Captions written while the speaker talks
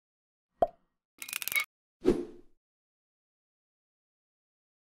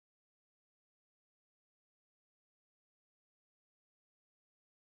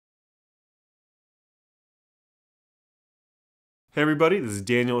Hey everybody, this is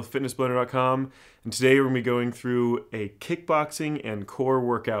Daniel with FitnessBlender.com, and today we're going to be going through a kickboxing and core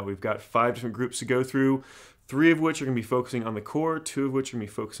workout. We've got 5 different groups to go through, 3 of which are going to be focusing on the core, 2 of which are going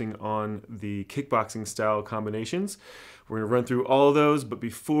to be focusing on the kickboxing style combinations. We're going to run through all of those, but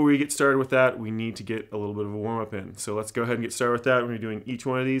before we get started with that, we need to get a little bit of a warm-up in. So let's go ahead and get started with that. We're going to be doing each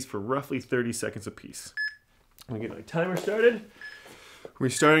one of these for roughly 30 seconds apiece. I'm going to get my timer started. We're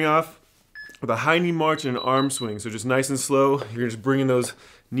starting off with a high knee march and an arm swing. So just nice and slow. You're just bringing those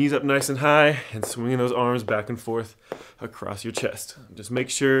knees up nice and high and swinging those arms back and forth across your chest. Just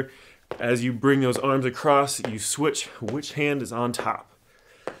make sure as you bring those arms across, you switch which hand is on top.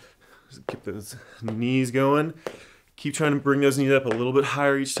 Just keep those knees going. Keep trying to bring those knees up a little bit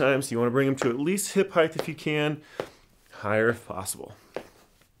higher each time. So you want to bring them to at least hip height if you can, higher if possible.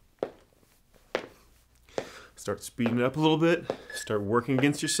 Start speeding it up a little bit. Start working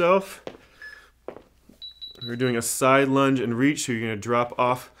against yourself. We're doing a side lunge and reach, so you're going to drop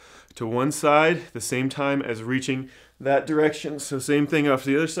off to one side at the same time as reaching that direction. So same thing off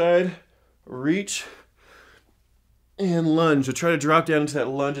the other side, reach and lunge. So try to drop down into that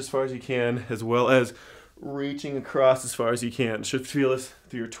lunge as far as you can, as well as reaching across as far as you can. Should feel this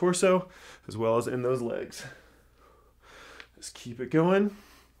through your torso as well as in those legs. Just keep it going.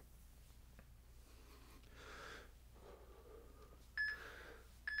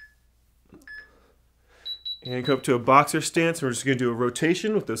 And come up to a boxer stance. We're just going to do a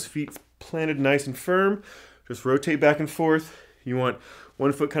rotation with those feet planted nice and firm. Just rotate back and forth. You want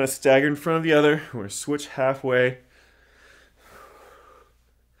one foot kind of staggered in front of the other. We're going to switch halfway.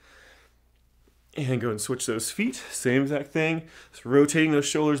 And go and switch those feet. Same exact thing. Just rotating those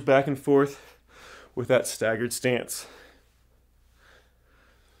shoulders back and forth with that staggered stance.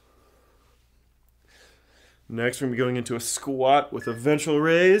 Next, we're going to be going into a squat with a ventral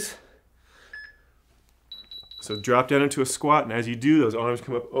raise. So drop down into a squat, and as you do, those arms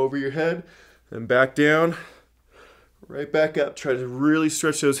come up over your head, then back down, right back up. Try to really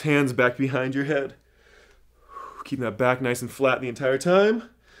stretch those hands back behind your head. Keeping that back nice and flat the entire time.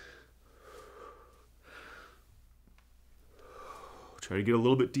 Try to get a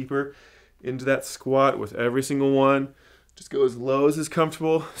little bit deeper into that squat with every single one. Just go as low as is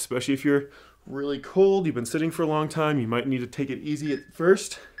comfortable, especially if you're really cold, you've been sitting for a long time, you might need to take it easy at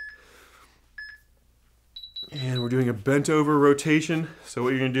first. And we're doing a bent over rotation. So what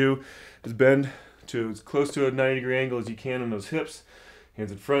you're going to do is bend to as close to a 90-degree angle as you can on those hips. Hands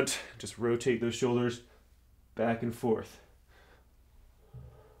in front. Just rotate those shoulders back and forth.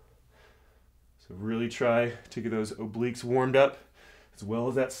 So really try to get those obliques warmed up as well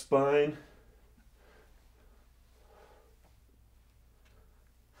as that spine.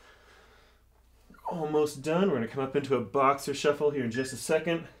 Almost done. We're going to come up into a boxer shuffle here in just a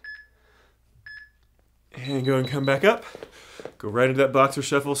second. And go and come back up. Go right into that boxer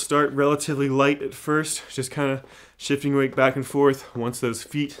shuffle. Start relatively light at first, just kind of shifting weight back and forth. Once those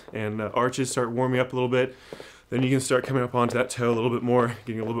feet and arches start warming up a little bit, then you can start coming up onto that toe a little bit more,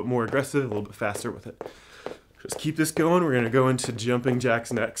 getting a little bit more aggressive, a little bit faster with it. Just keep this going. We're going to go into jumping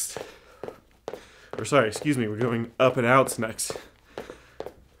jacks next. Or sorry, excuse me, we're going up and outs next.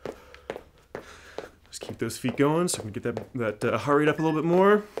 Just keep those feet going so we can get that heart rate up a little bit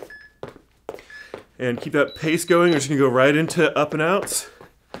more. And keep that pace going. We're just going to go right into up and outs.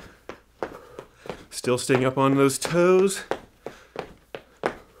 Still staying up on those toes.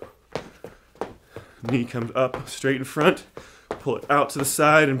 Knee comes up straight in front. Pull it out to the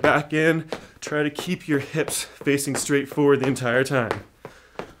side and back in. Try to keep your hips facing straight forward the entire time.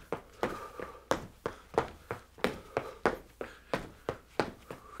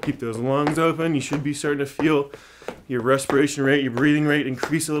 Keep those lungs open. You should be starting to feel your respiration rate, your breathing rate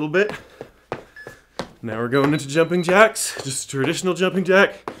increase a little bit. Now we're going into jumping jacks, just traditional jumping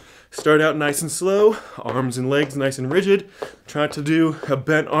jack. Start out nice and slow, arms and legs nice and rigid. Try not to do a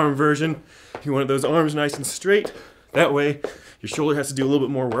bent arm version. You want those arms nice and straight. That way, your shoulder has to do a little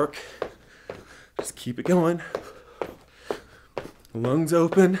bit more work. Just keep it going. Lungs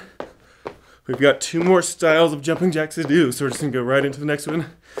open. We've got 2 more styles of jumping jacks to do, so we're just gonna go right into the next one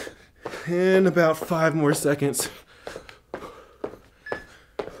in about 5 more seconds.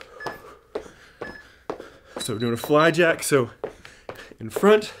 So we're doing a fly jack, so in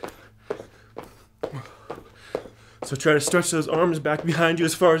front. So try to stretch those arms back behind you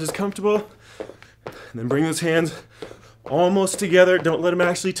as far as is comfortable. And then bring those hands almost together. Don't let them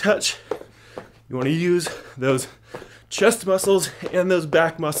actually touch. You want to use those chest muscles and those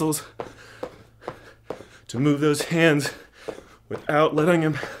back muscles to move those hands without letting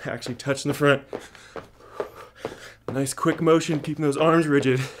them actually touch in the front. Nice quick motion, keeping those arms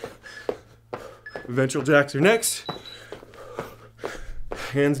rigid. Ventral jacks are next.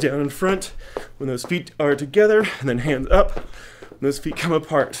 hands down in front when those feet are together, and then hands up when those feet come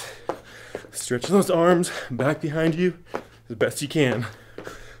apart. Stretch those arms back behind you as best you can.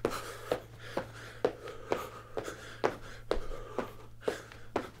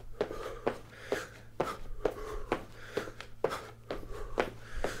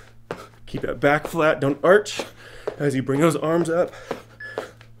 Keep that back flat, don't arch as you bring those arms up.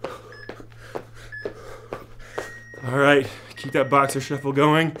 All right, keep that boxer shuffle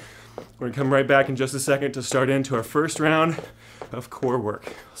going. We're gonna come right back in just a second to start into our first round of core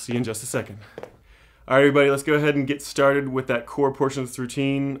work. I'll see you in just a second. All right, everybody, let's go ahead and get started with that core portion of this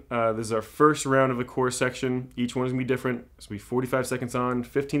routine. This is our first round of the core section. Each one is gonna be different. It's gonna be 45 seconds on,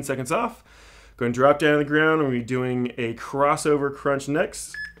 15 seconds off. Go and drop down on the ground. We're gonna be doing a crossover crunch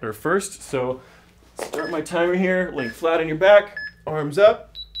next, or first. So start my timer here, laying flat on your back, arms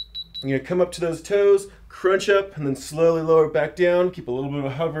up. You're gonna come up to those toes, crunch up, and then slowly lower it back down. Keep a little bit of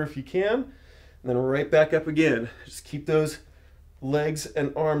a hover if you can, and then right back up again. Just keep those legs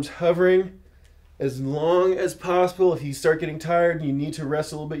and arms hovering as long as possible. If you start getting tired and you need to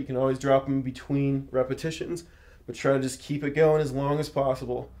rest a little bit, you can always drop them between repetitions, but try to just keep it going as long as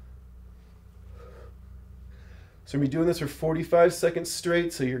possible. So we're going to be doing this for 45 seconds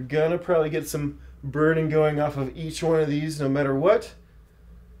straight, so you're going to probably get some burning going off of each one of these no matter what.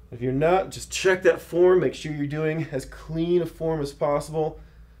 If you're not, just check that form. Make sure you're doing as clean a form as possible.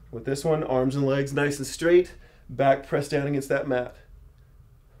 With this one, arms and legs nice and straight, back pressed down against that mat.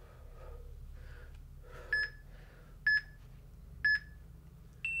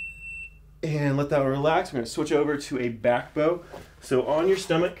 And let that one relax. We're going to switch over to a back bow. So on your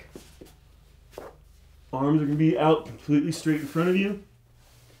stomach, arms are going to be out completely straight in front of you.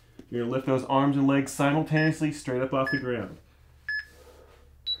 You're going to lift those arms and legs simultaneously straight up off the ground.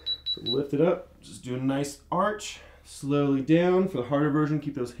 So lift it up, just do a nice arch, slowly down. For the harder version,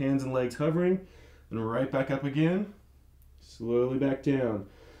 keep those hands and legs hovering, and right back up again, slowly back down.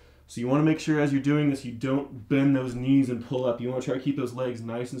 So you want to make sure as you're doing this, you don't bend those knees and pull up. You want to try to keep those legs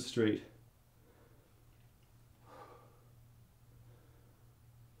nice and straight.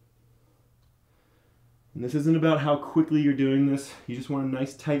 And this isn't about how quickly you're doing this. You just want a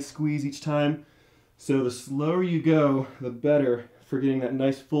nice tight squeeze each time. So the slower you go, the better for getting that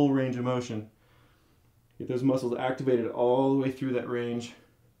nice full range of motion. Get those muscles activated all the way through that range.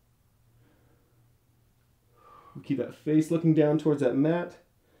 Keep that face looking down towards that mat.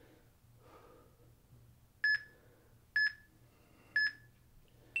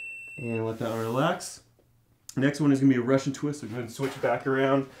 And let that one relax. Next one is going to be a Russian twist. So go ahead and switch back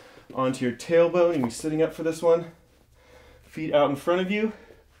around onto your tailbone. You'll be sitting up for this one. Feet out in front of you.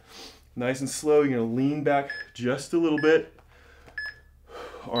 Nice and slow. You're going to lean back just a little bit.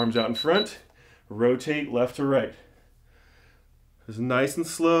 Arms out in front. Rotate left to right. Just nice and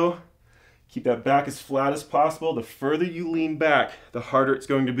slow. Keep that back as flat as possible. The further you lean back, the harder it's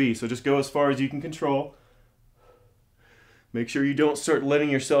going to be. So just go as far as you can control. Make sure you don't start letting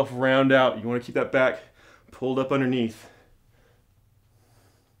yourself round out. You want to keep that back pulled up underneath.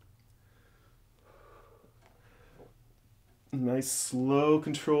 Nice, slow,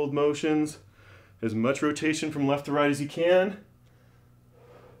 controlled motions. As much rotation from left to right as you can.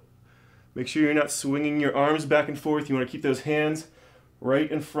 Make sure you're not swinging your arms back and forth. You want to keep those hands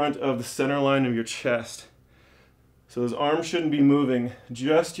right in front of the center line of your chest. So those arms shouldn't be moving,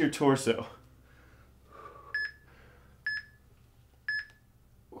 just your torso.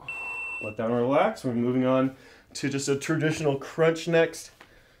 Let that one relax. We're moving on to just a traditional crunch next.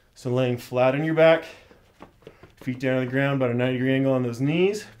 So laying flat on your back, feet down on the ground, about a 90-degree angle on those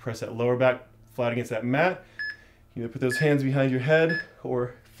knees. Press that lower back flat against that mat. Either put those hands behind your head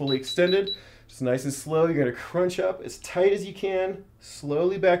or fully extended. Just nice and slow. You're going to crunch up as tight as you can,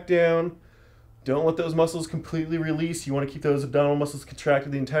 slowly back down. Don't let those muscles completely release. You want to keep those abdominal muscles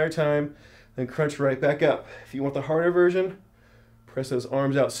contracted the entire time, then crunch right back up. If you want the harder version, press those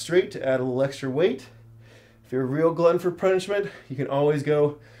arms out straight to add a little extra weight. If you're a real glutton for punishment, you can always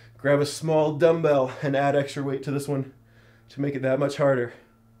go grab a small dumbbell and add extra weight to this one to make it that much harder.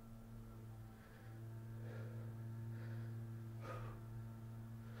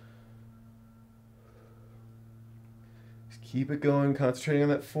 Keep it going, concentrating on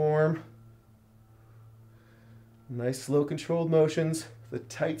that form. Nice, slow, controlled motions. The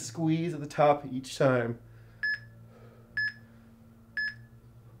tight squeeze at the top each time.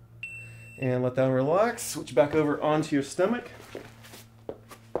 And let that relax. Switch back over onto your stomach.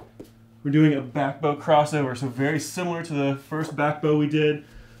 We're doing a back bow crossover, so very similar to the first back bow we did,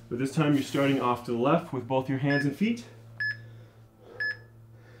 but this time you're starting off to the left with both your hands and feet.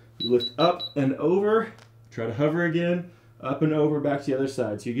 You lift up and over. Try to hover again. Up and over, back to the other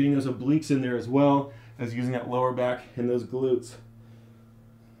side. So you're getting those obliques in there as well as using that lower back and those glutes.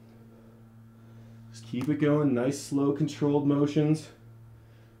 Just keep it going, nice, slow, controlled motions.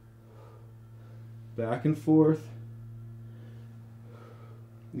 Back and forth.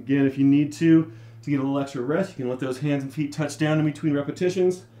 Again, if you need to get a little extra rest, you can let those hands and feet touch down in between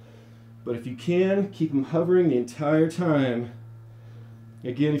repetitions. But if you can, keep them hovering the entire time.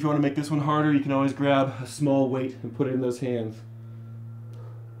 Again, if you want to make this one harder, you can always grab a small weight and put it in those hands.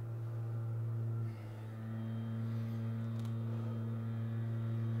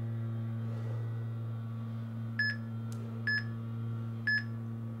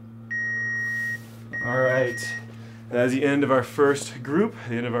 All right, that is the end of our first group,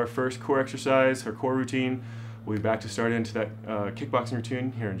 the end of our first core exercise, our core routine. We'll be back to start into that kickboxing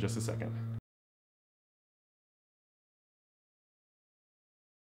routine here in just a second.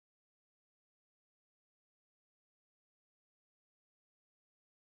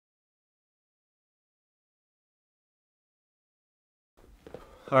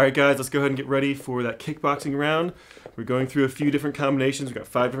 All right, guys, let's go ahead and get ready for that kickboxing round. We're going through a few different combinations. We've got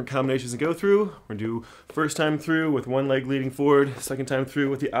 5 different combinations to go through. We're gonna do first time through with one leg leading forward, second time through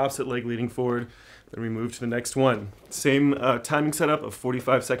with the opposite leg leading forward. Then we move to the next one. Same timing setup of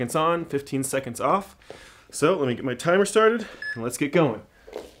 45 seconds on, 15 seconds off. So let me get my timer started and let's get going.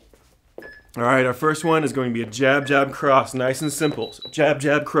 All right, our first one is going to be a jab, jab, cross, nice and simple. So jab,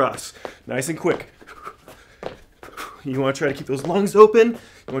 jab, cross, nice and quick. You want to try to keep those lungs open.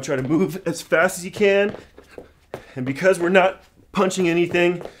 You want to try to move as fast as you can. And because we're not punching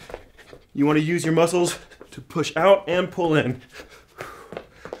anything, you want to use your muscles to push out and pull in.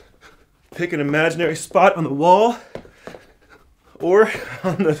 Pick an imaginary spot on the wall or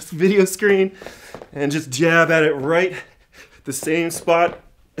on the video screen and just jab at it right the same spot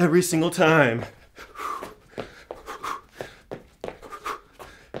every single time.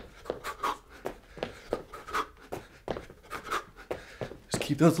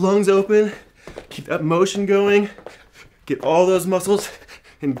 Keep those lungs open, keep that motion going, get all those muscles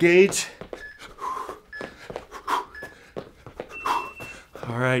engaged.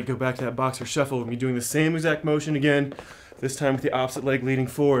 All right, go back to that boxer shuffle. We'll be doing the same exact motion again, this time with the opposite leg leading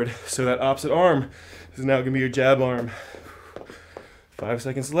forward. So that opposite arm is now gonna be your jab arm. 5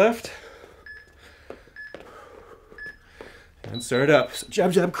 seconds left. And start it up. So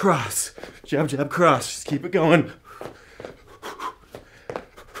jab, jab, cross. Jab, jab, cross. Just keep it going.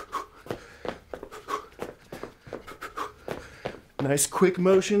 Nice quick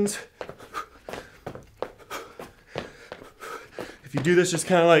motions. If you do this just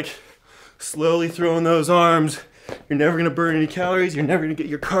kind of like slowly throwing those arms, you're never gonna burn any calories, you're never gonna get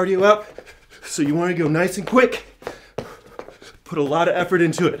your cardio up. So you wanna go nice and quick. Put a lot of effort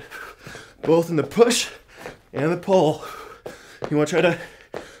into it, both in the push and the pull. You wanna try to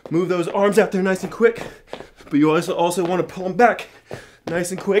move those arms out there nice and quick, but you also wanna pull them back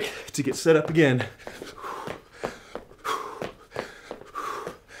nice and quick to get set up again.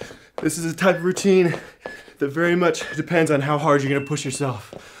 This is a type of routine that very much depends on how hard you're gonna push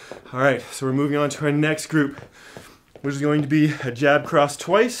yourself. All right, so we're moving on to our next group, which is going to be a jab cross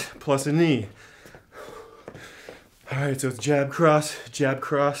twice plus a knee. All right, so it's jab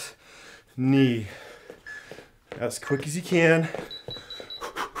cross, knee. As quick as you can.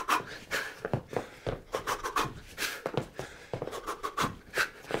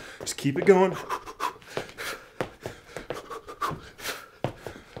 Just keep it going.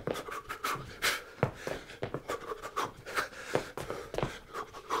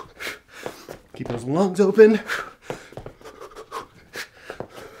 Keep those lungs open.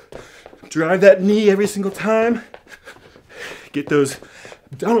 Drive that knee every single time. Get those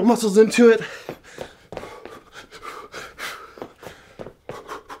abdominal muscles into it.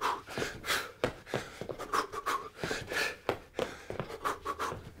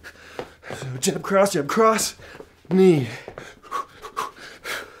 So jab, cross, knee.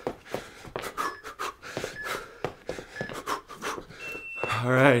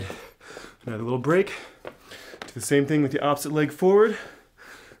 All right. Another little break. Do the same thing with the opposite leg forward.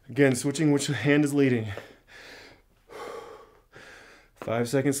 Again, switching which hand is leading. 5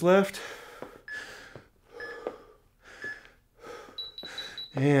 seconds left.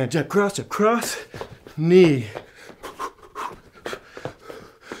 And jab, cross, knee.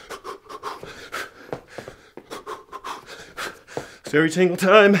 So every single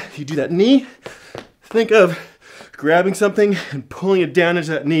time you do that knee, think of grabbing something and pulling it down into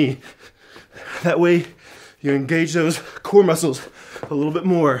that knee. That way you engage those core muscles a little bit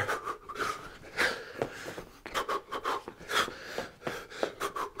more.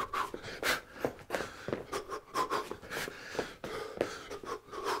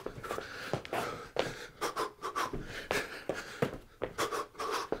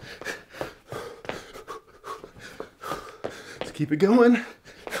 Keep it going.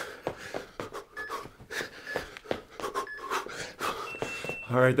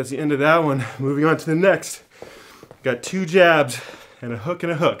 All right, that's the end of that one. Moving on to the next. Got 2 jabs and a hook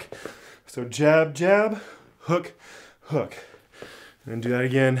and a hook. So jab, jab, hook, hook. And then do that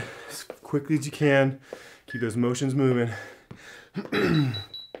again as quickly as you can. Keep those motions moving.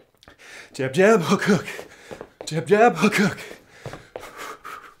 Jab, jab, hook, hook. Jab, jab, hook, hook.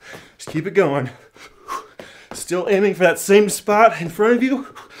 Just keep it going. Still aiming for that same spot in front of you.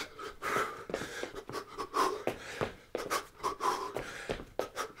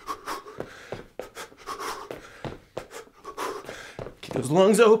 Keep those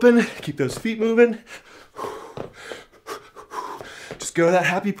lungs open. Keep those feet moving. Just go to that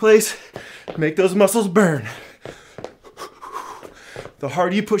happy place. Make those muscles burn. The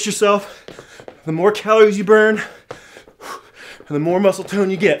harder you push yourself, the more calories you burn, and the more muscle tone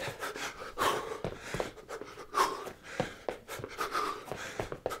you get.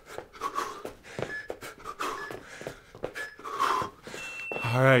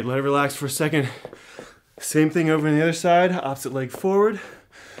 All right, let it relax for a second. Same thing over on the other side, opposite leg forward.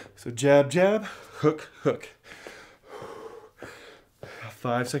 So jab, jab, hook, hook.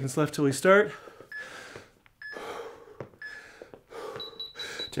 5 seconds left till we start.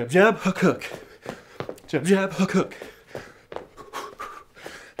 Jab, jab, hook, hook. Jab, jab, hook, hook.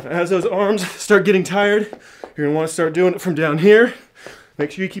 As those arms start getting tired, you're gonna wanna start doing it from down here.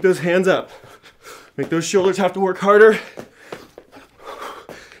 Make sure you keep those hands up. Make those shoulders have to work harder.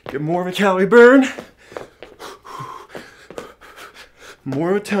 Get more of a calorie burn.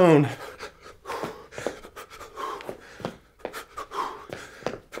 More of a tone.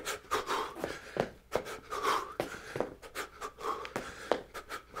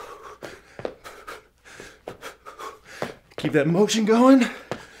 Keep that motion going.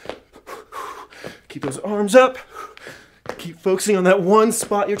 Keep those arms up. Keep focusing on that one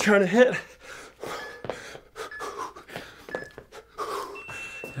spot you're trying to hit.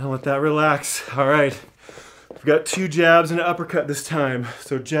 And let that relax. All right. We've got 2 jabs and an uppercut this time.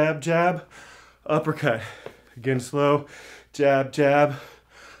 So jab, jab, uppercut. Again, slow. Jab, jab,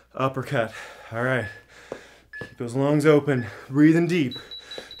 uppercut. All right. Keep those lungs open. Breathing deep.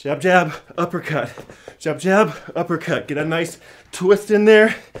 Jab, jab, uppercut. Jab, jab, uppercut. Get a nice twist in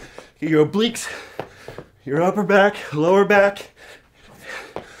there. Get your obliques, your upper back, lower back,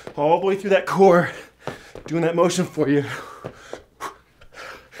 all the way through that core. Doing that motion for you.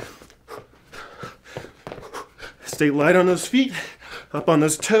 Stay light on those feet, up on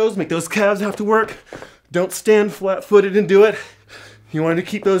those toes. Make those calves have to work. Don't stand flat-footed and do it. You want to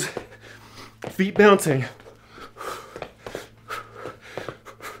keep those feet bouncing.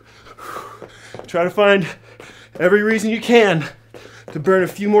 Try to find every reason you can to burn a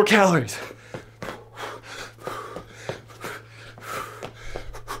few more calories.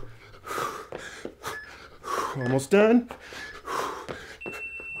 Almost done.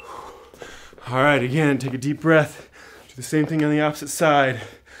 All right, again, take a deep breath. Do the same thing on the opposite side.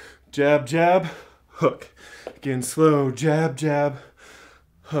 Jab, jab, hook. Again, slow, jab, jab,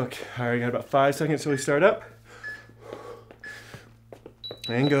 hook. All right, got about 5 seconds till we start up.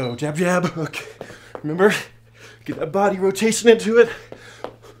 And go, jab, jab, hook. Remember, get that body rotation into it.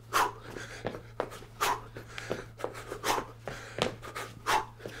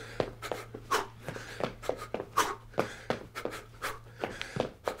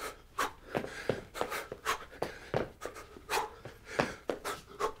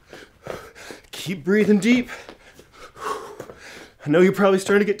 Keep breathing deep. I know you're probably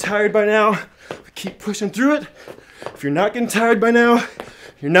starting to get tired by now, but keep pushing through it. If you're not getting tired by now,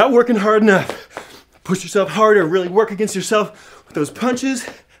 you're not working hard enough. Push yourself harder, really work against yourself with those punches.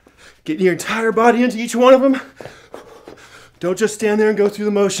 Get your entire body into each one of them. Don't just stand there and go through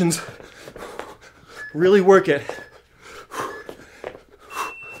the motions. Really work it.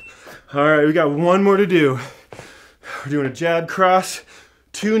 All right, we got one more to do. We're doing a jab cross,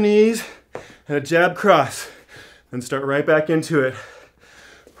 2 knees, and a jab cross. Then start right back into it.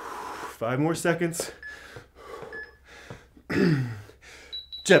 5 more seconds.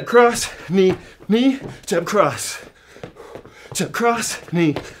 Jab cross, knee, knee, jab cross. Jab cross,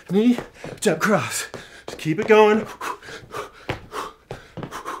 knee, knee, jab cross. Just keep it going.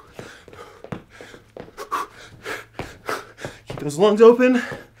 Keep those lungs open.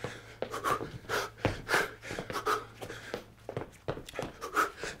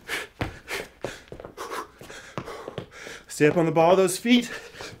 Stay up on the ball of those feet.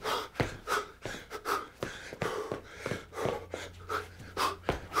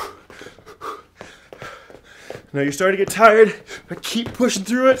 Now you're starting to get tired, but keep pushing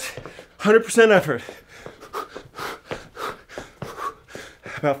through it. 100% effort.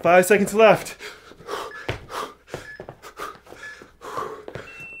 About 5 seconds left.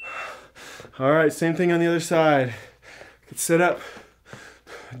 All right, same thing on the other side. Get set up,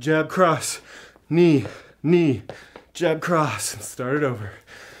 jab, cross, knee, knee, jab, cross, and start it over.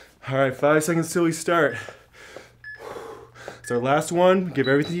 All right, 5 seconds till we start. It's our last one. Give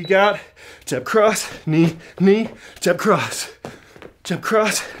everything you got. Jab, cross, knee, knee, jab, cross. Jab,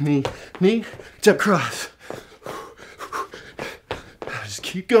 cross, knee, knee, jab, cross. Just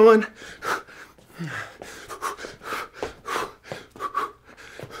keep going.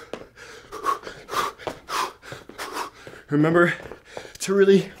 Remember to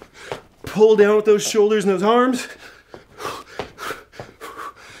really pull down with those shoulders and those arms.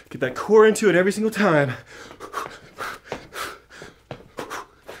 Get that core into it every single time.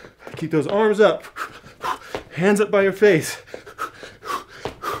 Keep those arms up. Hands up by your face.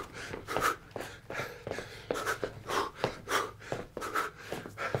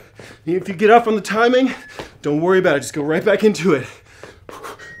 Even if you get off on the timing, don't worry about it. Just go right back into it.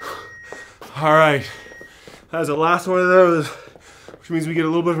 All right. That was the last one of those, which means we get a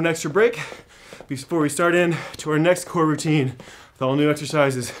little bit of an extra break before we start in to our next core routine with all new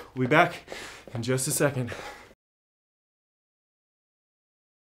exercises. We'll be back in just a second.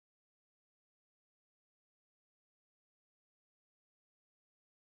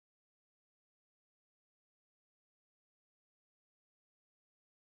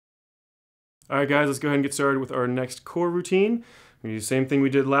 All right, guys, let's go ahead and get started with our next core routine. We do the same thing we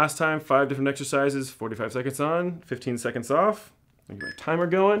did last time, 5 different exercises, 45 seconds on, 15 seconds off. Get my timer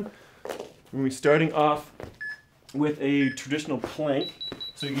going. We're going to be starting off with a traditional plank.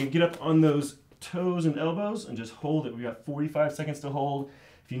 So you can get up on those toes and elbows and just hold it. We got 45 seconds to hold.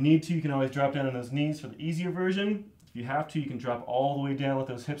 If you need to, you can always drop down on those knees for the easier version. If you have to, you can drop all the way down, let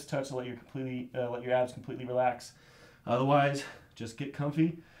those hips touch, and let your abs completely relax. Otherwise, just get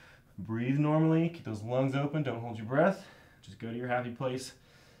comfy, breathe normally, keep those lungs open, don't hold your breath. Just go to your happy place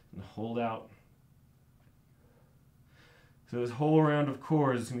and hold out. So this whole round of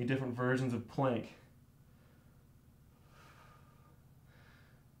cores is going to be different versions of plank.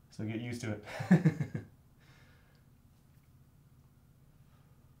 So get used to it.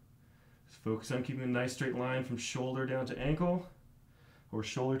 Just focus on keeping a nice straight line from shoulder down to ankle, or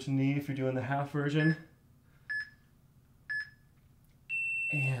shoulder to knee if you're doing the half version.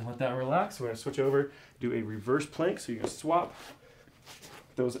 And let that relax. We're going to switch over, do a reverse plank. So you're going to swap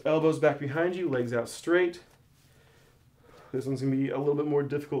those elbows back behind you, legs out straight. This one's going to be a little bit more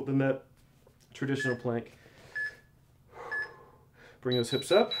difficult than that traditional plank. Bring those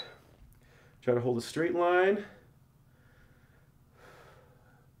hips up. Try to hold a straight line.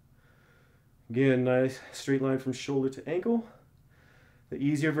 Again, nice straight line from shoulder to ankle. The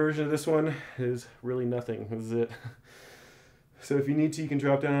easier version of this one is really nothing. This is it. So if you need to, you can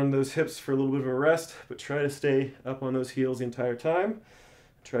drop down on those hips for a little bit of a rest, but try to stay up on those heels the entire time.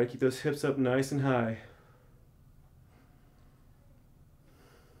 Try to keep those hips up nice and high.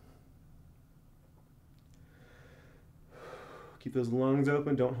 Keep those lungs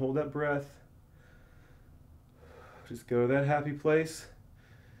open, don't hold that breath. Just go to that happy place.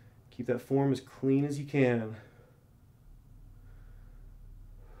 Keep that form as clean as you can.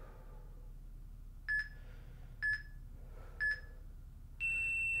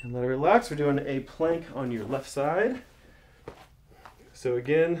 And let it relax. We're doing a plank on your left side. So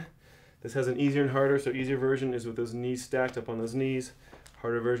again, this has an easier and harder. So easier version is with those knees stacked up on those knees.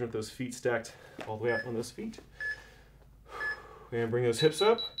 Harder version with those feet stacked all the way up on those feet. And bring those hips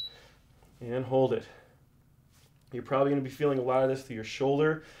up and hold it. You're probably going to be feeling a lot of this through your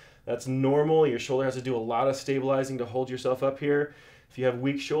shoulder. That's normal. Your shoulder has to do a lot of stabilizing to hold yourself up here. If you have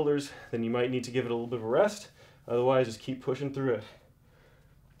weak shoulders, then you might need to give it a little bit of a rest. Otherwise, just keep pushing through it.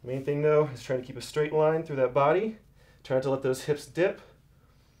 Main thing though is trying to keep a straight line through that body. Try not to let those hips dip.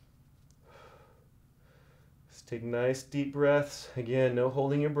 Just take nice deep breaths. Again, no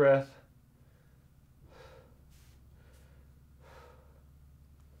holding your breath.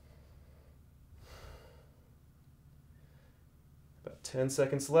 About 10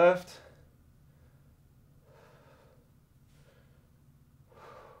 seconds left.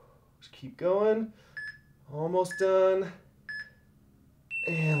 Just keep going. Almost done.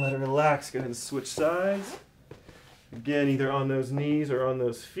 And let it relax. Go ahead and switch sides. Again, either on those knees or on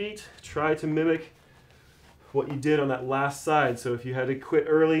those feet. Try to mimic what you did on that last side. So if you had to quit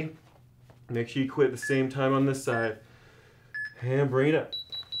early, make sure you quit at the same time on this side. And bring it up.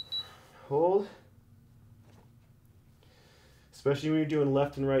 Hold. Especially when you're doing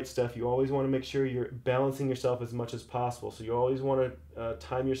left and right stuff, you always want to make sure you're balancing yourself as much as possible. So you always want to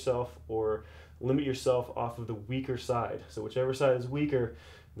time yourself or limit yourself off of the weaker side. So whichever side is weaker,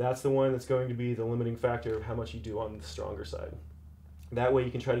 that's the one that's going to be the limiting factor of how much you do on the stronger side. That way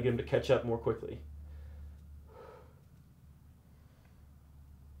you can try to get them to catch up more quickly.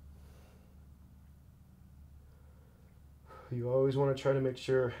 You always want to try to make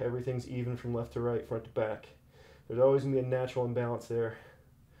sure everything's even from left to right, front to back. There's always going to be a natural imbalance there.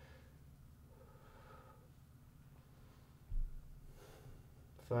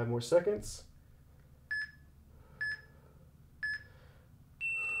 Five more seconds.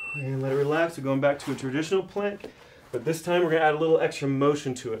 And let it relax. We're going back to a traditional plank, but this time we're going to add a little extra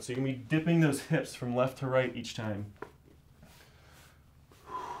motion to it. So you're going to be dipping those hips from left to right each time.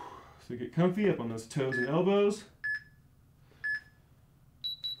 So get comfy up on those toes and elbows.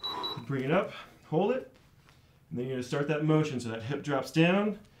 Bring it up, hold it, and then you're going to start that motion so that hip drops down,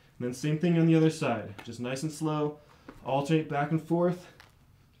 and then same thing on the other side. Just nice and slow, alternate back and forth.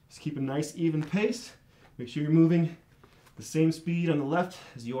 Just keep a nice even pace. Make sure you're moving the same speed on the left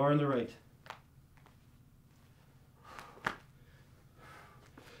as you are on the right.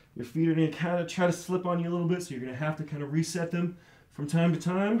 Your feet are going to kind of try to slip on you a little bit, so you're going to have to kind of reset them from time to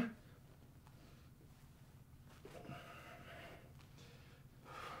time.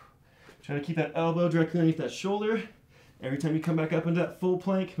 Try to keep that elbow directly underneath that shoulder. Every time you come back up into that full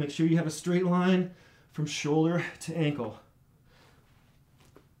plank, make sure you have a straight line from shoulder to ankle.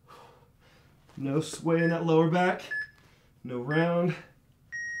 No sway in that lower back. No round.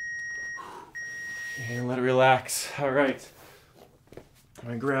 And let it relax. All right. I'm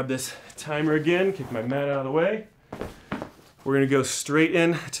going to grab this timer again, kick my mat out of the way. We're going to go straight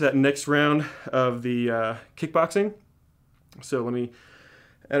in to that next round of the kickboxing. So let me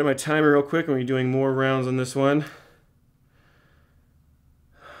add my timer real quick. I'm going to be doing more rounds on this one.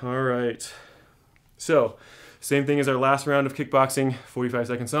 All right. So, same thing as our last round of kickboxing, 45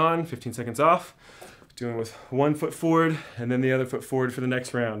 seconds on, 15 seconds off. Doing with one foot forward and then the other foot forward for the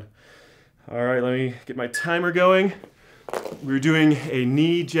next round. All right, let me get my timer going. We're doing a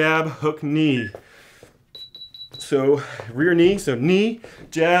knee, jab, hook, knee. So, rear knee, so knee,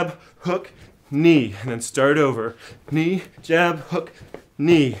 jab, hook, knee. And then start over. Knee, jab, hook,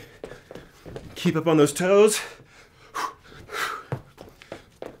 knee. Keep up on those toes.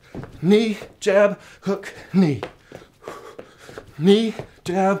 Knee, jab, hook, knee. Knee,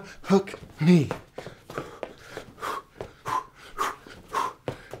 jab, hook, knee.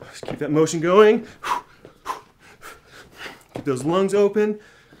 Just keep that motion going. Keep those lungs open.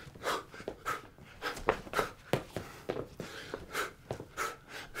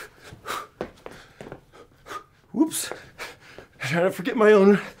 Whoops. I'm trying to forget my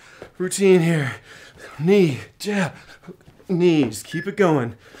own routine here. Knee, jab, knee. Just keep it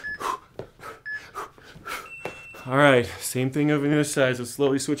going. All right, same thing over the other side. So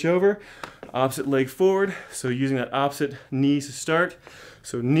slowly switch over. Opposite leg forward. So using that opposite knee to start.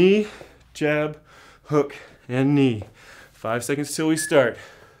 So knee, jab, hook, and knee. 5 seconds till we start.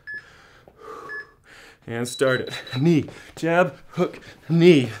 And start it. Knee, jab, hook,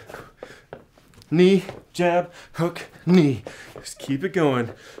 knee. Knee, jab, hook, knee. Just keep it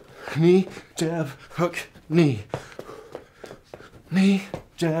going. Knee, jab, hook, knee. Knee,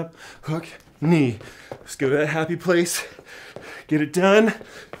 jab, hook, knee. Just go to that happy place. Get it done.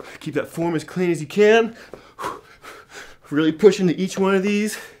 Keep that form as clean as you can. Really push into each one of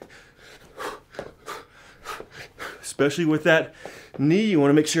these. Especially with that knee, you want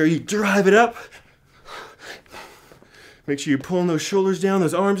to make sure you drive it up. Make sure you're pulling those shoulders down,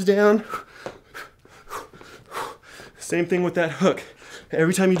 those arms down. Same thing with that hook.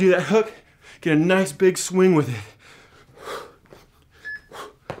 Every time you do that hook, get a nice big swing with it.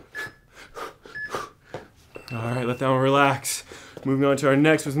 All right, let that one relax. Moving on to our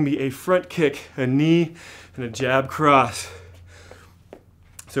next one's gonna be a front kick, a knee, and a jab cross.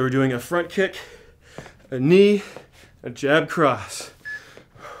 So we're doing a front kick, a knee, a jab cross.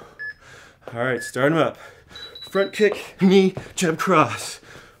 All right, start them up. Front kick, knee, jab cross.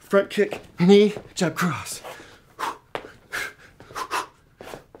 Front kick, knee, jab cross.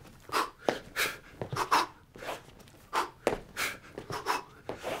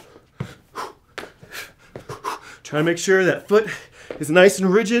 Try to make sure that foot is nice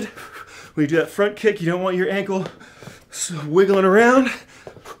and rigid. When you do that front kick, you don't want your ankle wiggling around.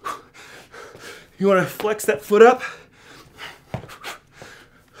 You want to flex that foot up.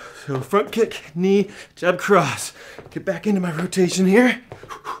 So front kick, knee, jab, cross. Get back into my rotation here.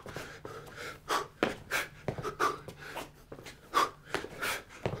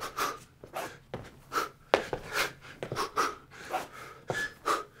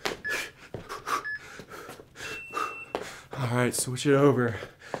 All right, switch it over.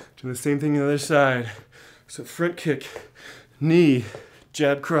 Doing the same thing on the other side. So front kick, knee,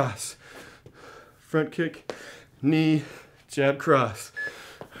 jab, cross. Front kick, knee, jab, cross.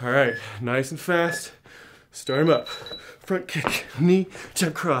 All right, nice and fast. Start them up. Front kick, knee,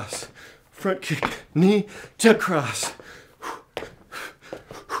 jab, cross. Front kick, knee, jab, cross.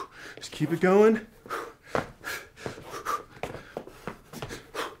 Just keep it going.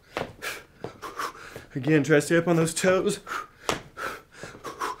 Again, try to stay up on those toes.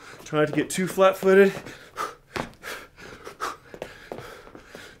 Try not to get too flat-footed.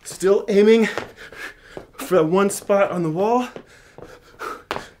 Still aiming for that one spot on the wall.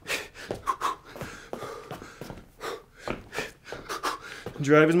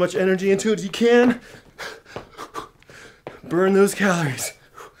 Drive as much energy into it as you can. Burn those calories.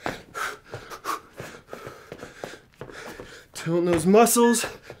 Tone those muscles.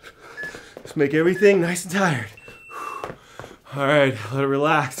 Just make everything nice and tired. All right, let it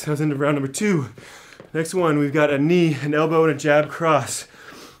relax. That was into round number 2. Next one, we've got a knee, an elbow, and a jab cross.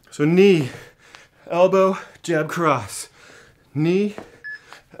 So knee, elbow, jab cross. Knee,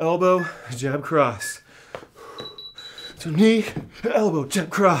 elbow, jab cross. So knee, elbow, jab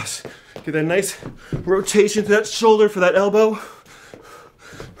cross. Get that nice rotation to that shoulder for that elbow.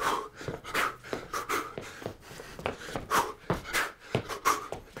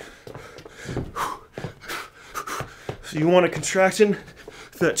 So you want a contraction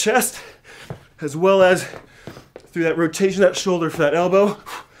through that chest, as well as through that rotation of that shoulder for that elbow.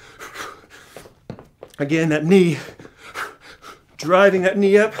 Again, that knee, driving that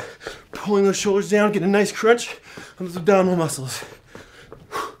knee up, pulling those shoulders down, get a nice crunch on those abdominal muscles.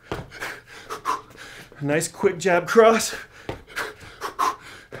 A nice quick jab cross.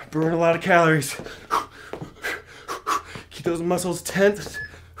 Burn a lot of calories. Keep those muscles tense.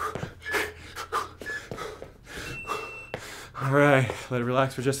 All right, let it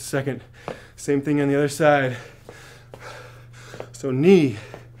relax for just a second. Same thing on the other side. So knee,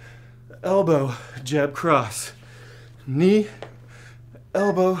 elbow, jab cross. Knee,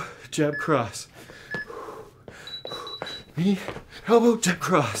 elbow, jab cross. Knee, elbow, jab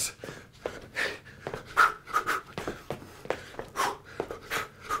cross.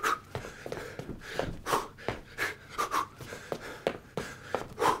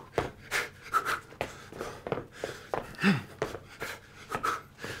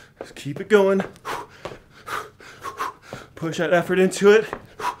 Just keep it going. Push that effort into it.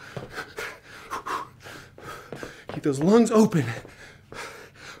 Keep those lungs open.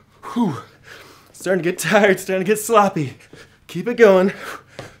 Whew. Starting to get tired, starting to get sloppy. Keep it going.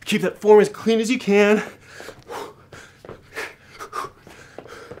 Keep that form as clean as you can.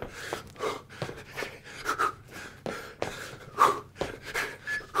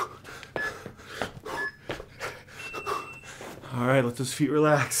 All right, let those feet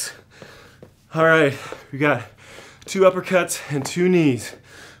relax. All right, we got 2 uppercuts and 2 knees.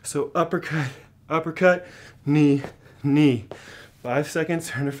 So uppercut, uppercut, knee, knee. 5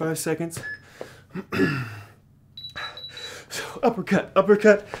 seconds, under 5 seconds. So uppercut,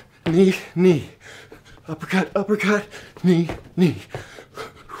 uppercut, knee, knee. Uppercut, uppercut, knee, knee.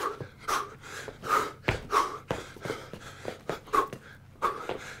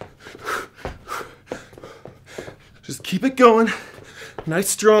 Just keep it going. Nice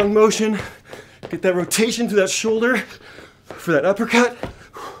strong motion. Get that rotation through that shoulder for that uppercut.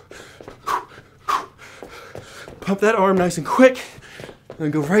 Pump that arm nice and quick. And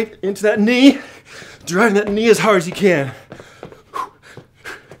then go right into that knee. Driving that knee as hard as you can.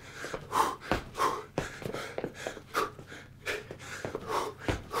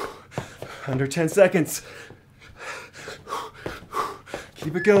 Under 10 seconds.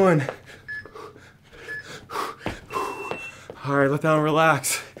 Keep it going. All right, let that one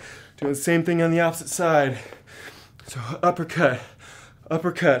relax. Doing the same thing on the opposite side. So uppercut,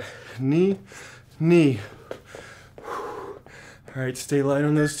 uppercut, knee, knee. All right, stay light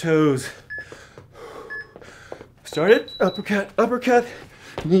on those toes. Start it, uppercut, uppercut,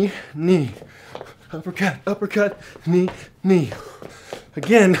 knee, knee. Uppercut, uppercut, knee, knee.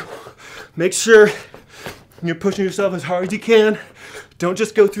 Again, make sure you're pushing yourself as hard as you can. Don't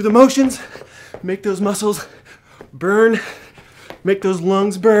just go through the motions. Make those muscles burn. Make those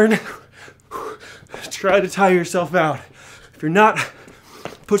lungs burn. Try to tire yourself out. If you're not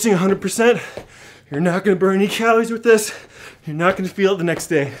pushing 100%, you're not going to burn any calories with this. You're not going to feel it the next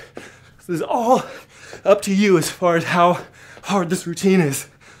day. This is all up to you as far as how hard this routine is.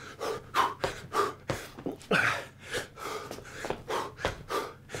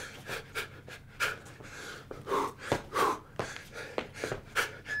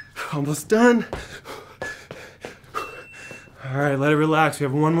 Almost done. All right, let it relax. We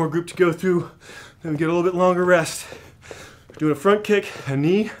have one more group to go through. Then we get a little bit longer rest. We're doing a front kick, a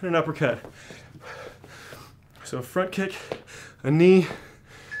knee, and an uppercut. So a front kick, a knee,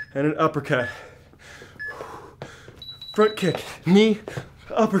 and an uppercut. Front kick, knee,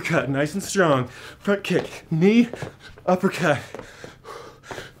 uppercut, nice and strong. Front kick, knee, uppercut.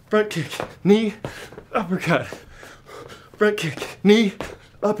 Front kick, knee, uppercut. Front kick, knee,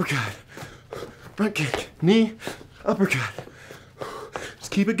 uppercut. Front kick, knee, uppercut.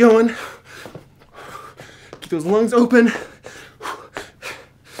 Just keep it going. Keep those lungs open.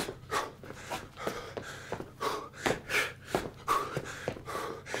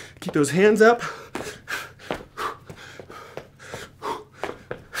 Keep those hands up.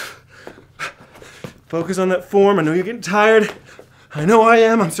 Focus on that form. I know you're getting tired. I know I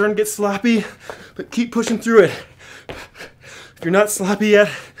am. I'm starting to get sloppy, but keep pushing through it. If you're not sloppy yet,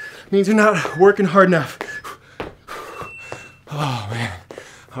 it means you're not working hard enough. Oh man.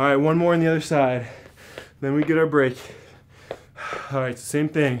 All right, one more on the other side. Then we get our break. All right, same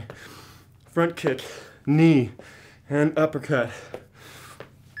thing. Front kick, knee, and uppercut.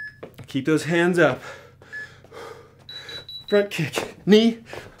 Keep those hands up. Front kick, knee,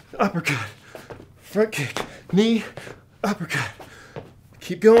 uppercut. Front kick, knee, uppercut.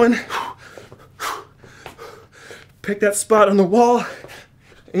 Keep going. Pick that spot on the wall,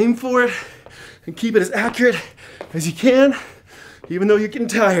 aim for it, and keep it as accurate as you can, even though you're getting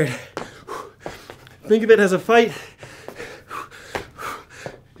tired. Think of it as a fight.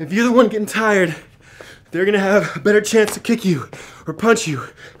 If you're the one getting tired, they're gonna have a better chance to kick you or punch you.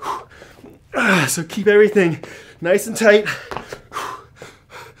 So keep everything nice and tight.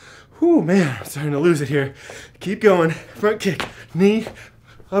 Whew, man, I'm starting to lose it here. Keep going. Front kick, knee,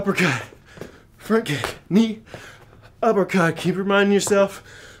 uppercut. Front kick, knee, uppercut. Keep reminding yourself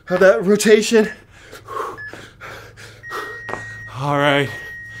of that rotation. All right,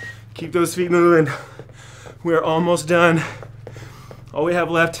 keep those feet moving. We're almost done. All we have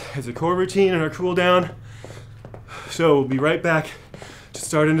left is a core routine and our cool down. So we'll be right back to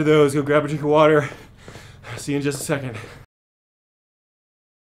start into those. Go grab a drink of water. See you in just a second.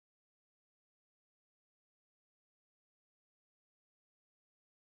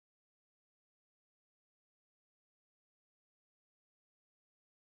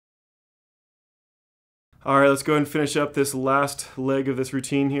 All right, let's go ahead and finish up this last leg of this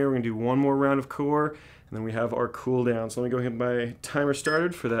routine here. We're gonna do one more round of core, and then we have our cool down. So let me go ahead and get my timer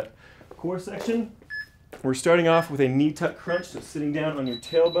started for that core section. We're starting off with a knee tuck crunch, so sitting down on your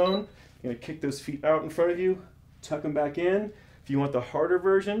tailbone. You're gonna kick those feet out in front of you, tuck them back in. If you want the harder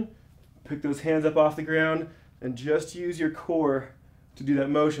version, pick those hands up off the ground and just use your core to do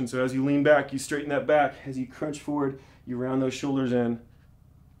that motion. So as you lean back, you straighten that back. As you crunch forward, you round those shoulders in.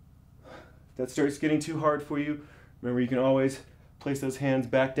 If that starts getting too hard for you, remember you can always place those hands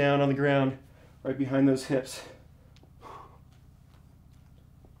back down on the ground, right behind those hips.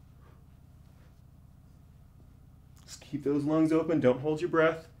 Just keep those lungs open, don't hold your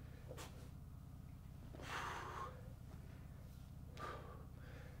breath.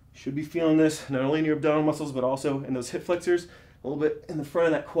 You should be feeling this not only in your abdominal muscles, but also in those hip flexors, a little bit in the front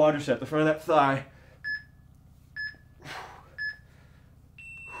of that quadricep, the front of that thigh.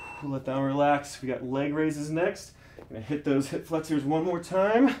 Let that relax. We got leg raises next. Gonna hit those hip flexors one more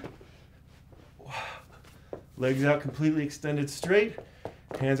time. Legs out completely extended straight.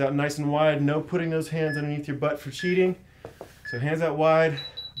 Hands out nice and wide. No putting those hands underneath your butt for cheating. So hands out wide,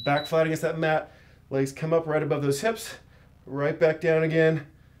 back flat against that mat. Legs come up right above those hips. Right back down again.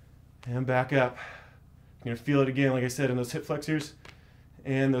 And back up. You're gonna feel it again, like I said, in those hip flexors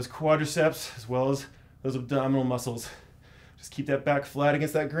and those quadriceps, as well as those abdominal muscles. Just keep that back flat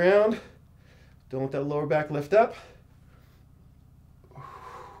against that ground. Don't let that lower back lift up.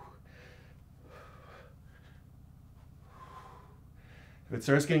 If it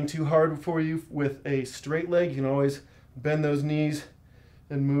starts getting too hard for you with a straight leg, you can always bend those knees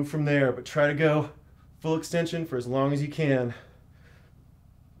and move from there, but try to go full extension for as long as you can.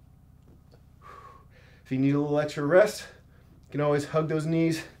 If you need a little extra rest, you can always hug those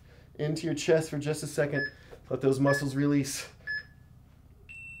knees into your chest for just a second. Let those muscles release.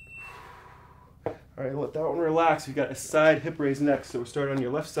 All right, let that one relax. We've got a side hip raise next. So we're starting on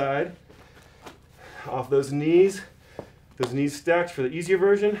your left side. Off those knees stacked for the easier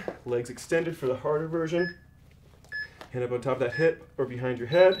version, legs extended for the harder version. Hand up on top of that hip or behind your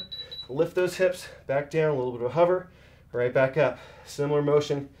head. Lift those hips back down, a little bit of a hover, right back up. Similar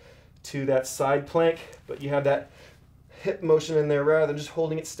motion to that side plank, but you have that hip motion in there rather than just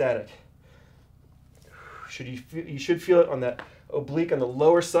holding it static. You should feel it on that oblique on the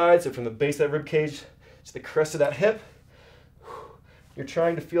lower side, so from the base of that rib cage to the crest of that hip. you're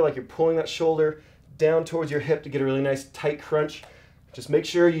trying to feel like you're pulling that shoulder down towards your hip to get a really nice tight crunch. Just make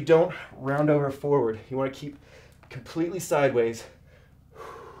sure you don't round over forward. You want to keep completely sideways.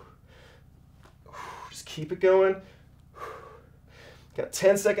 Just keep it going. Got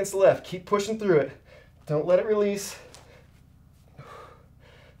 10 seconds left. Keep pushing through it. Don't let it release.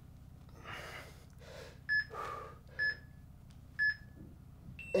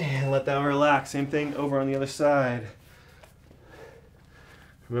 And let that relax. Same thing over on the other side.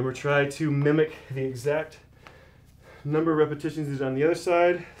 Remember, try to mimic the exact number of repetitions you did on the other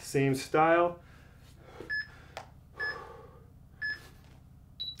side. Same style.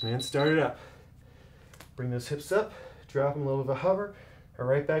 And start it up. Bring those hips up, drop them a little bit of a hover, or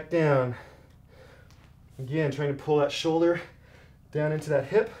right back down. Again, trying to pull that shoulder down into that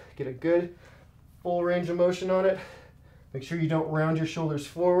hip, get a good full range of motion on it. Make sure you don't round your shoulders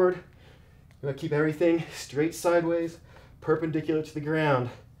forward. You want to keep everything straight sideways, perpendicular to the ground.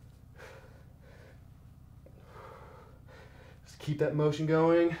 Just keep that motion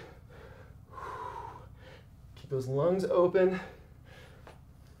going. Keep those lungs open.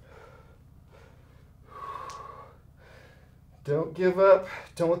 Don't give up.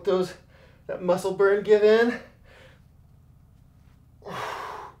 Don't let that muscle burn give in.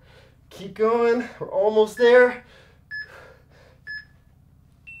 Keep going. We're almost there.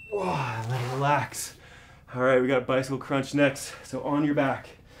 Let it relax. All right, we got bicycle crunch next. So on your back.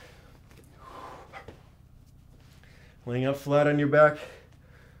 Laying out flat on your back.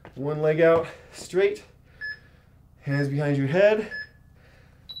 One leg out straight. Hands behind your head.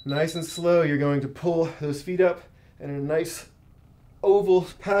 Nice and slow, you're going to pull those feet up in a nice oval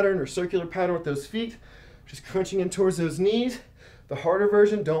pattern or circular pattern with those feet. Just crunching in towards those knees. The harder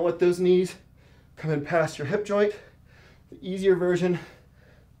version, don't let those knees come in past your hip joint. The easier version,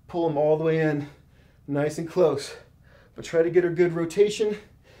 pull them all the way in, nice and close. But try to get a good rotation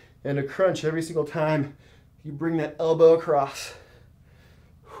and a crunch every single time you bring that elbow across.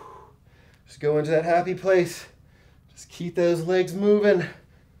 Just go into that happy place. Just keep those legs moving.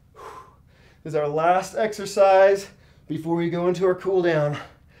 This is our last exercise before we go into our cool down.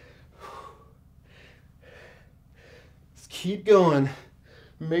 Just keep going.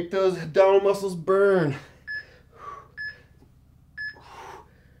 Make those abdominal muscles burn.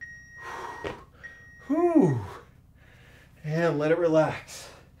 And let it relax.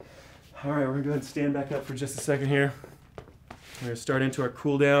 All right, we're gonna go ahead and stand back up for just a second here. We're gonna start into our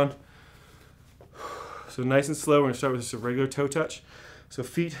cool down. So nice and slow, we're gonna start with just a regular toe touch. So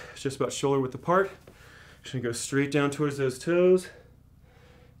feet just about shoulder width apart. Just gonna go straight down towards those toes.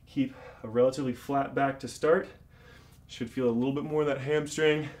 Keep a relatively flat back to start. Should feel a little bit more of that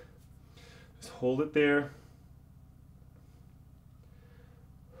hamstring. Just hold it there.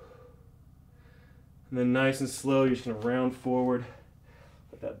 And then nice and slow, you're just gonna round forward.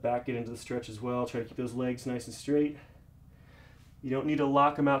 Let that back get into the stretch as well. Try to keep those legs nice and straight. You don't need to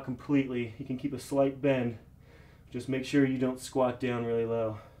lock them out completely. You can keep a slight bend. Just make sure you don't squat down really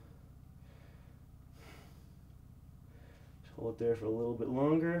low. Just hold it there for a little bit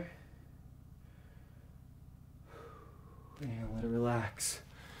longer. And let it relax.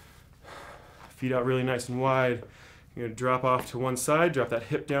 Feet out really nice and wide. You're gonna drop off to one side, drop that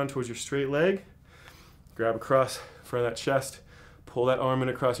hip down towards your straight leg. Grab across in front of that chest, pull that arm in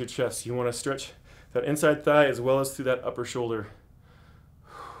across your chest. You want to stretch that inside thigh as well as through that upper shoulder.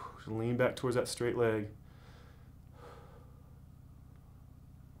 Lean back towards that straight leg.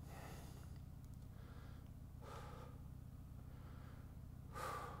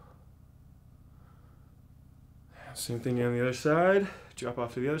 Same thing on the other side. Drop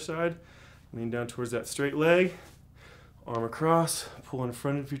off to the other side. Lean down towards that straight leg. Arm across, pull in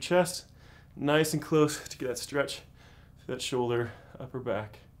front of your chest. Nice and close to get that stretch through that shoulder, upper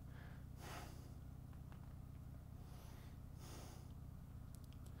back.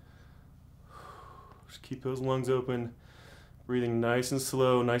 Just keep those lungs open. Breathing nice and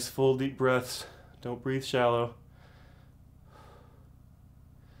slow, nice full deep breaths. Don't breathe shallow.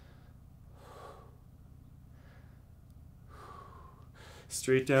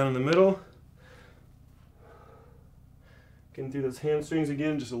 Straight down in the middle. Getting through those hamstrings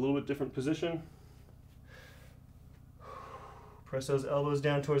again, just a little bit different position. Press those elbows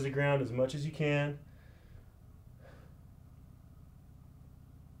down towards the ground as much as you can.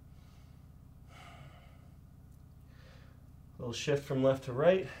 A little shift from left to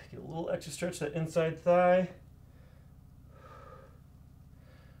right. Get a little extra stretch that inside thigh.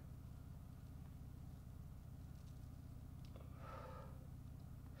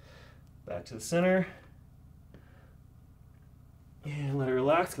 Back to the center. And let it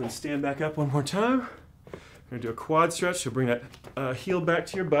relax. Go and stand back up one more time. We're gonna do a quad stretch, so bring that heel back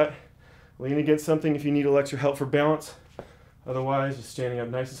to your butt. Lean against something if you need a little extra help for balance. Otherwise, just standing up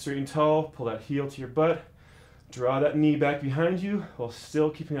nice and straight and tall, pull that heel to your butt, draw that knee back behind you while still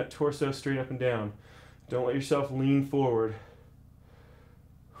keeping that torso straight up and down. Don't let yourself lean forward.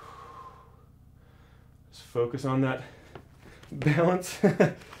 Just focus on that balance.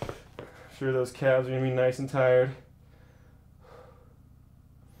 I'm sure those calves are gonna be nice and tired.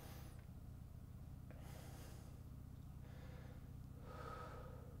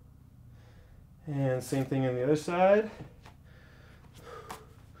 And same thing on the other side.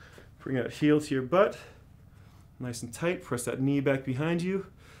 Bring that heel to your butt, nice and tight. Press that knee back behind you.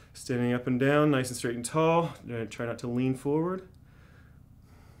 Standing up and down, nice and straight and tall. Try not to lean forward.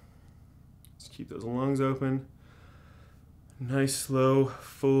 Just keep those lungs open. Nice, slow,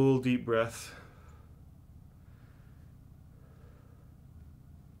 full, deep breath.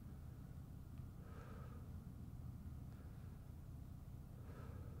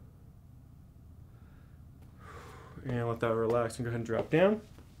 And let that relax and go ahead and drop down.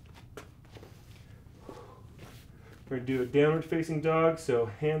 We're going to do a downward facing dog, so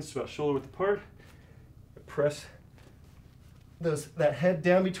hands just about shoulder width apart. Press that head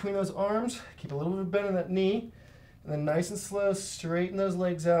down between those arms. Keep a little bit of bend in that knee. And then nice and slow, straighten those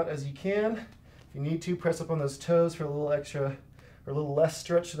legs out as you can. If you need to, press up on those toes for a little extra, or a little less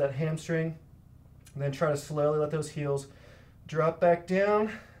stretch to that hamstring. And then try to slowly let those heels drop back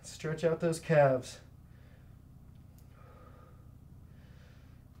down, stretch out those calves.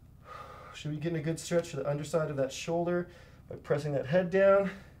 Should be getting a good stretch to the underside of that shoulder by pressing that head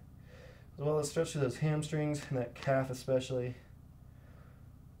down, as well as stretch to those hamstrings and that calf especially.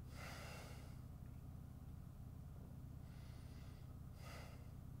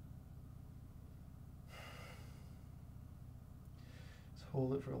 Just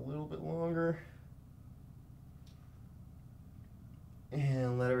hold it for a little bit longer.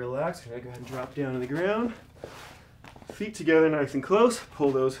 And let it relax. Go ahead and drop down to the ground. Feet together nice and close.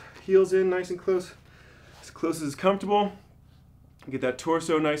 Pull those heels in nice and close as is comfortable. Get that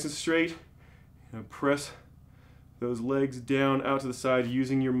torso nice and straight. And press those legs down out to the side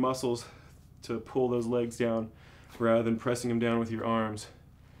using your muscles to pull those legs down rather than pressing them down with your arms.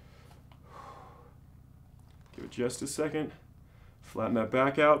 Give it just a second. Flatten that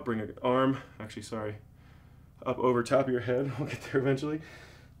back out. Bring an arm, up over top of your head. We'll get there eventually.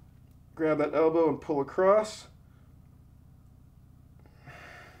 Grab that elbow and pull across.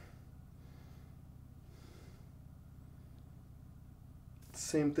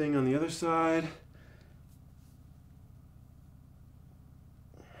 Same thing on the other side.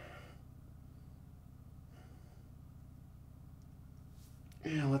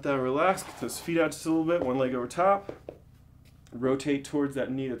 And let that relax. Get those feet out just a little bit, one leg over top. Rotate towards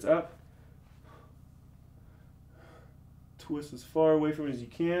that knee that's up. Twist as far away from it as you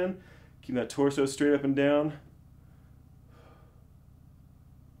can. Keep that torso straight up and down.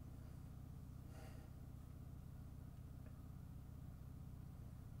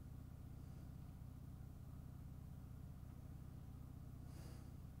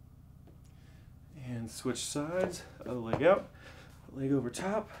 And switch sides, other leg out, leg over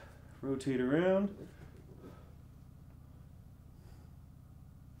top, rotate around.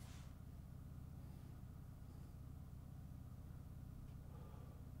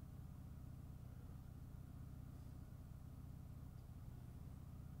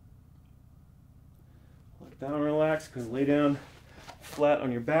 Let that one relax, go lay down flat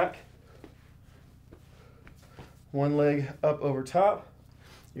on your back. One leg up over top.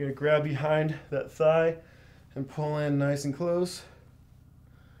 You're going to grab behind that thigh and pull in nice and close.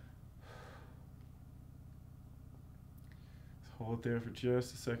 Hold it there for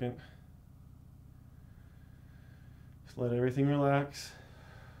just a second. Just let everything relax.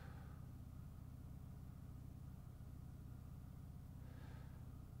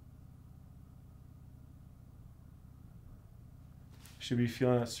 Should be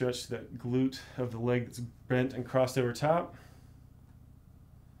feeling that stretch to that glute of the leg that's bent and crossed over top.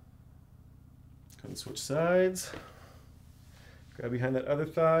 Go and switch sides. Grab behind that other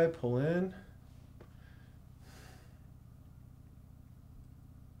thigh, pull in.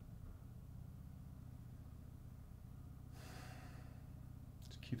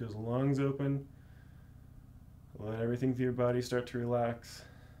 Just keep those lungs open. Let everything through your body start to relax.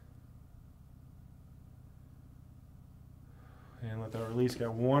 And let that release.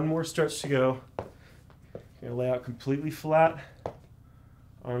 Got one more stretch to go. You're going to lay out completely flat.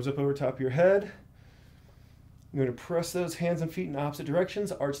 Arms up over top of your head. You're going to press those hands and feet in opposite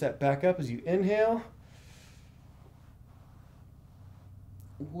directions. Arch that back up as you inhale.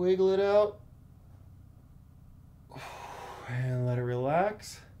 Wiggle it out. And let it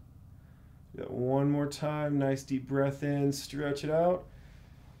relax. Do that one more time. Nice deep breath in, stretch it out.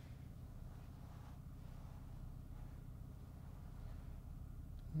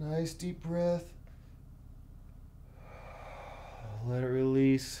 Nice deep breath. Let it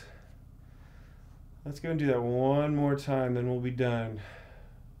release. Let's go and do that one more time, then we'll be done.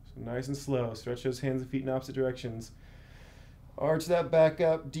 So nice and slow. Stretch those hands and feet in opposite directions. Arch that back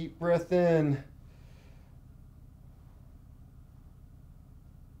up. Deep breath in.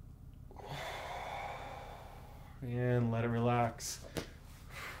 And let it relax.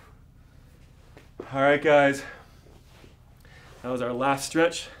 All right, guys. That was our last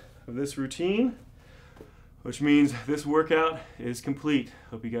stretch of this routine, which means this workout is complete.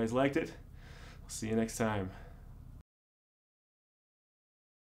 Hope you guys liked it. We'll see you next time.